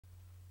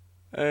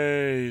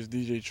Hey, it's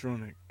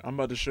DJTronuk. I'm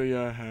about to show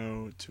y'all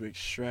how to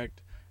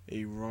extract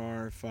a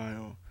RAR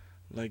file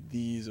like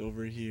these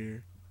over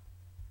here.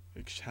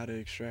 How to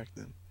extract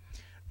them.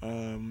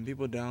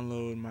 People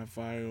download my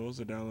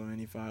files or download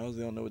any files,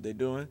 they don't know what they're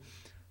doing.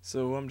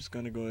 So I'm just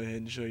gonna go ahead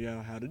and show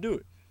y'all how to do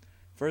it.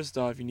 First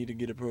off, you need to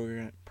get a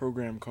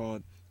program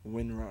called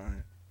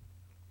Winrar.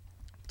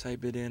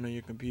 Type it in on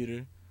your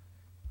computer.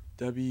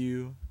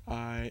 WINRAR.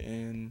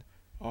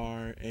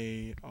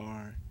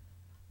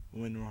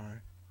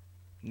 Winrar.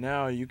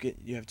 Now you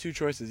have two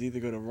choices: either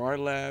go to RAR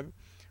Lab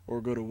or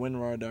go to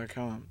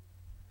winrar.com.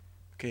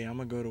 Okay, I'm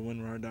gonna go to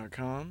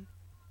winrar.com.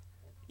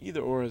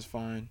 Either or is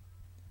fine.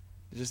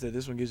 It's just that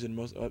this one gives you the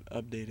most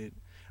updated.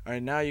 All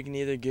right, now you can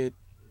either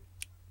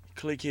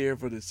click here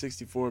for the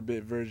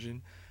 64-bit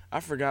version. I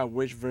forgot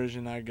which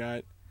version I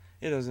got.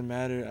 It doesn't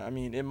matter. I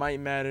mean, it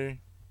might matter,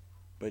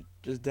 but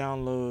just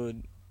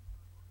download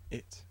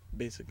it.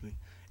 Basically,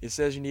 it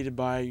says you need to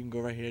buy. You can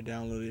go right here,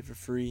 download it for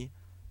free.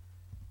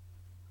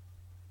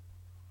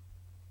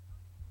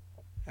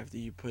 After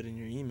you put in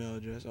your email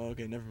address. Oh,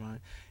 okay, never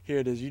mind. Here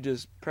it is. You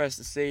just press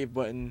the save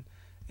button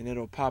and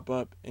it'll pop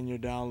up in your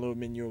download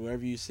menu or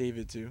wherever you save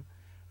it to. All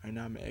right,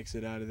 now I'm going to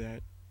exit out of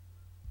that.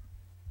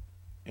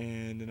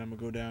 And then I'm going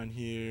to go down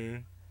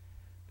here.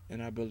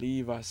 And I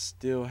believe I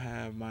still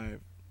have my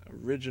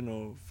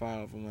original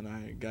file from when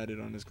I got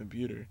it on this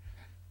computer.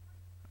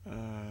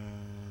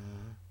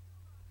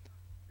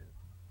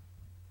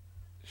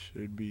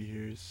 Should be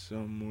here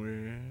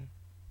somewhere.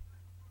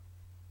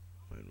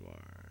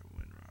 Winrar.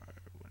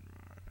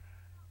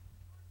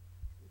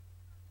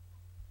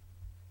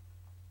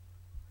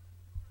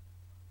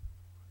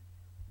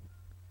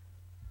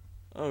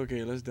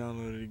 Okay, let's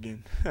download it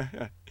again.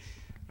 Alright.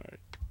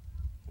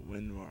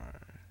 Winrar.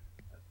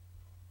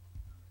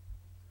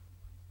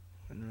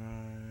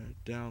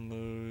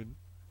 Download.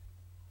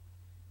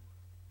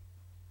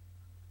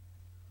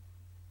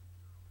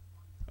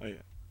 Oh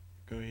yeah.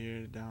 Go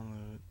here,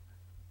 download.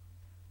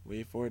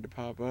 Wait for it to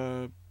pop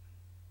up.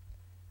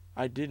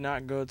 I did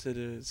not go to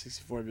the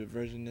 64-bit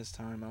version this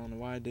time. I don't know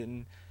why I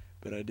didn't,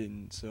 but I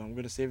didn't. So I'm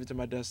going to save it to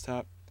my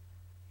desktop.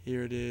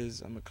 Here it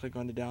is. I'm going to click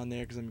on it down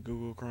there because I'm in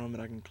Google Chrome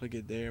and I can click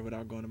it there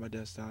without going to my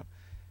desktop.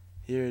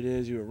 Here it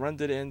is. You will run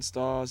through the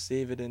install,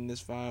 save it in this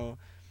file,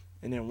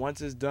 and then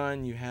once it's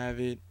done, you have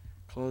it.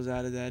 Close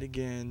out of that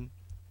again.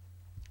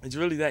 It's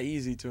really that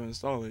easy to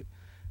install it.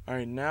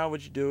 Alright, now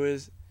what you do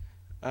is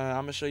I'm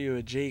going to show you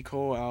a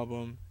J.Cole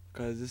album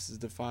because this is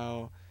the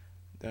file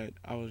that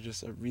I was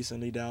just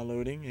recently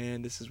downloading,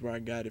 and this is where I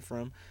got it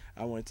from.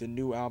 I went to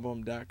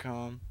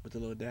newalbum.com with a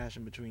little dash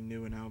in between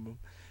new and album,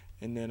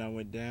 and then I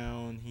went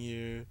down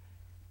here,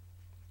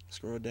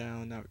 scroll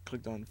down, I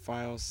clicked on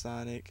File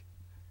Sonic.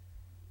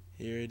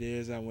 Here it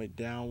is. I went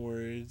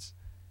downwards.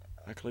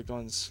 I clicked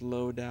on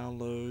slow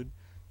download.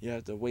 You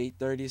have to wait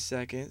 30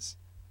 seconds,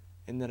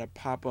 and then a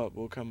pop-up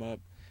will come up,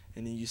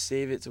 and then you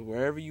save it to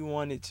wherever you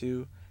want it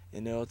to,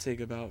 and it'll take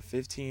about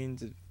 10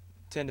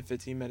 to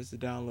 15 minutes to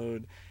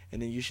download,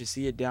 and then you should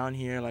see it down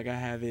here like I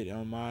have it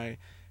on my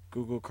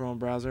Google Chrome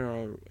browser,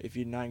 or if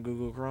you're not in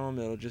Google Chrome,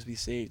 it'll just be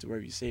saved to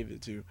wherever you saved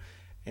it to.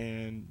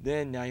 And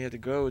then now you have to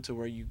go to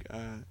where you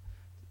have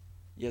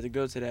to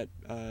go to that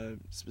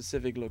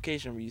specific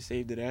location where you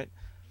saved it at,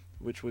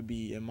 which would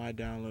be in my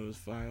downloads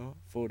file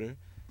folder.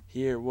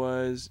 Here it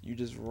was. You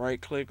just right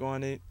click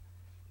on it,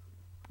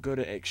 go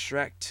to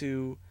extract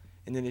to,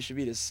 and then it should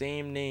be the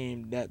same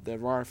name that the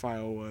RAR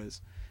file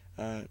was,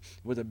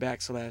 with a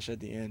backslash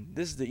at the end.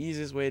 This is the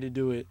easiest way to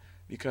do it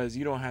because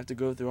you don't have to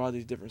go through all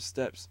these different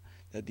steps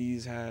that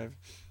these have.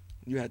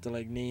 You have to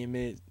like name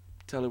it,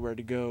 tell it where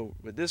to go.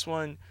 With this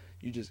one,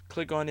 you just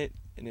click on it,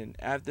 and then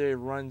after it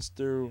runs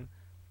through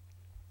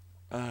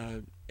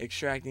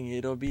extracting it,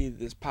 it'll be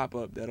this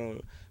pop-up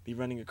that'll be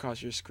running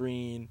across your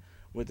screen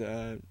with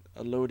a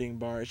loading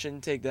bar. It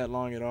shouldn't take that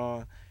long at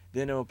all.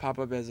 Then it'll pop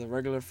up as a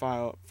regular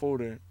file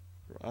folder,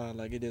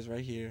 like it is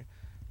right here.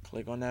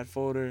 Click on that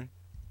folder,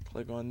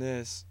 click on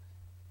this,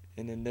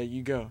 and then there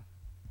you go.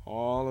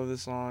 All of the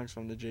songs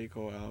from the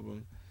J.Cole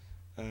album.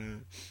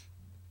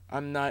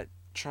 I'm not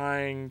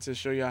trying to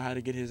show y'all how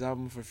to get his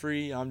album for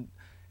free.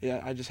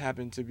 I just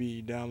happened to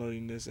be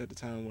downloading this at the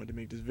time I wanted to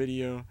make this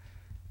video.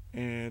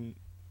 And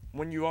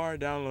when you are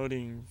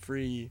downloading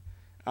free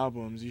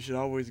albums, you should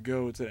always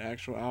go to the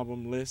actual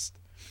album list.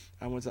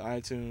 I went to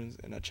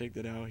iTunes and I checked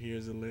it out.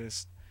 Here's a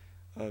list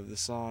of the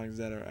songs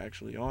that are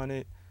actually on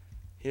it.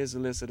 Here's a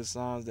list of the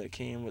songs that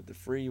came with the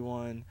free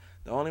one.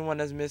 The only one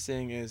that's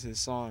missing is his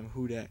song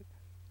Who Dat,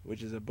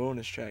 which is a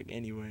bonus track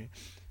anyway.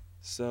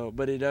 So,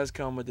 but it does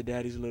come with the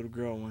Daddy's Little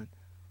Girl one.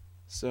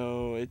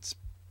 So it's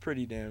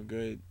pretty damn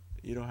good.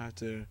 You don't have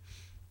to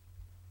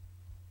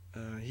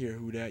hear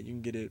Who Dat. You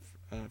can get it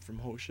from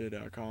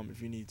wholeshare.com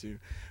if you need to.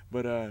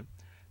 But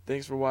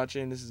thanks for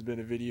watching. This has been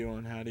a video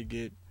on how to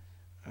get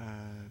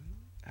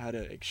how to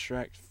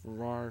extract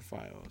RAR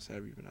files.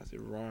 However you pronounce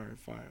it, RAR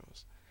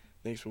files.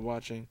 Thanks for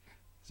watching.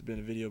 It's been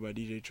a video by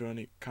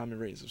DJTronuk. Comment,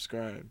 rate, and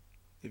subscribe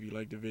if you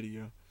liked the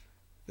video.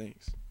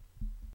 Thanks.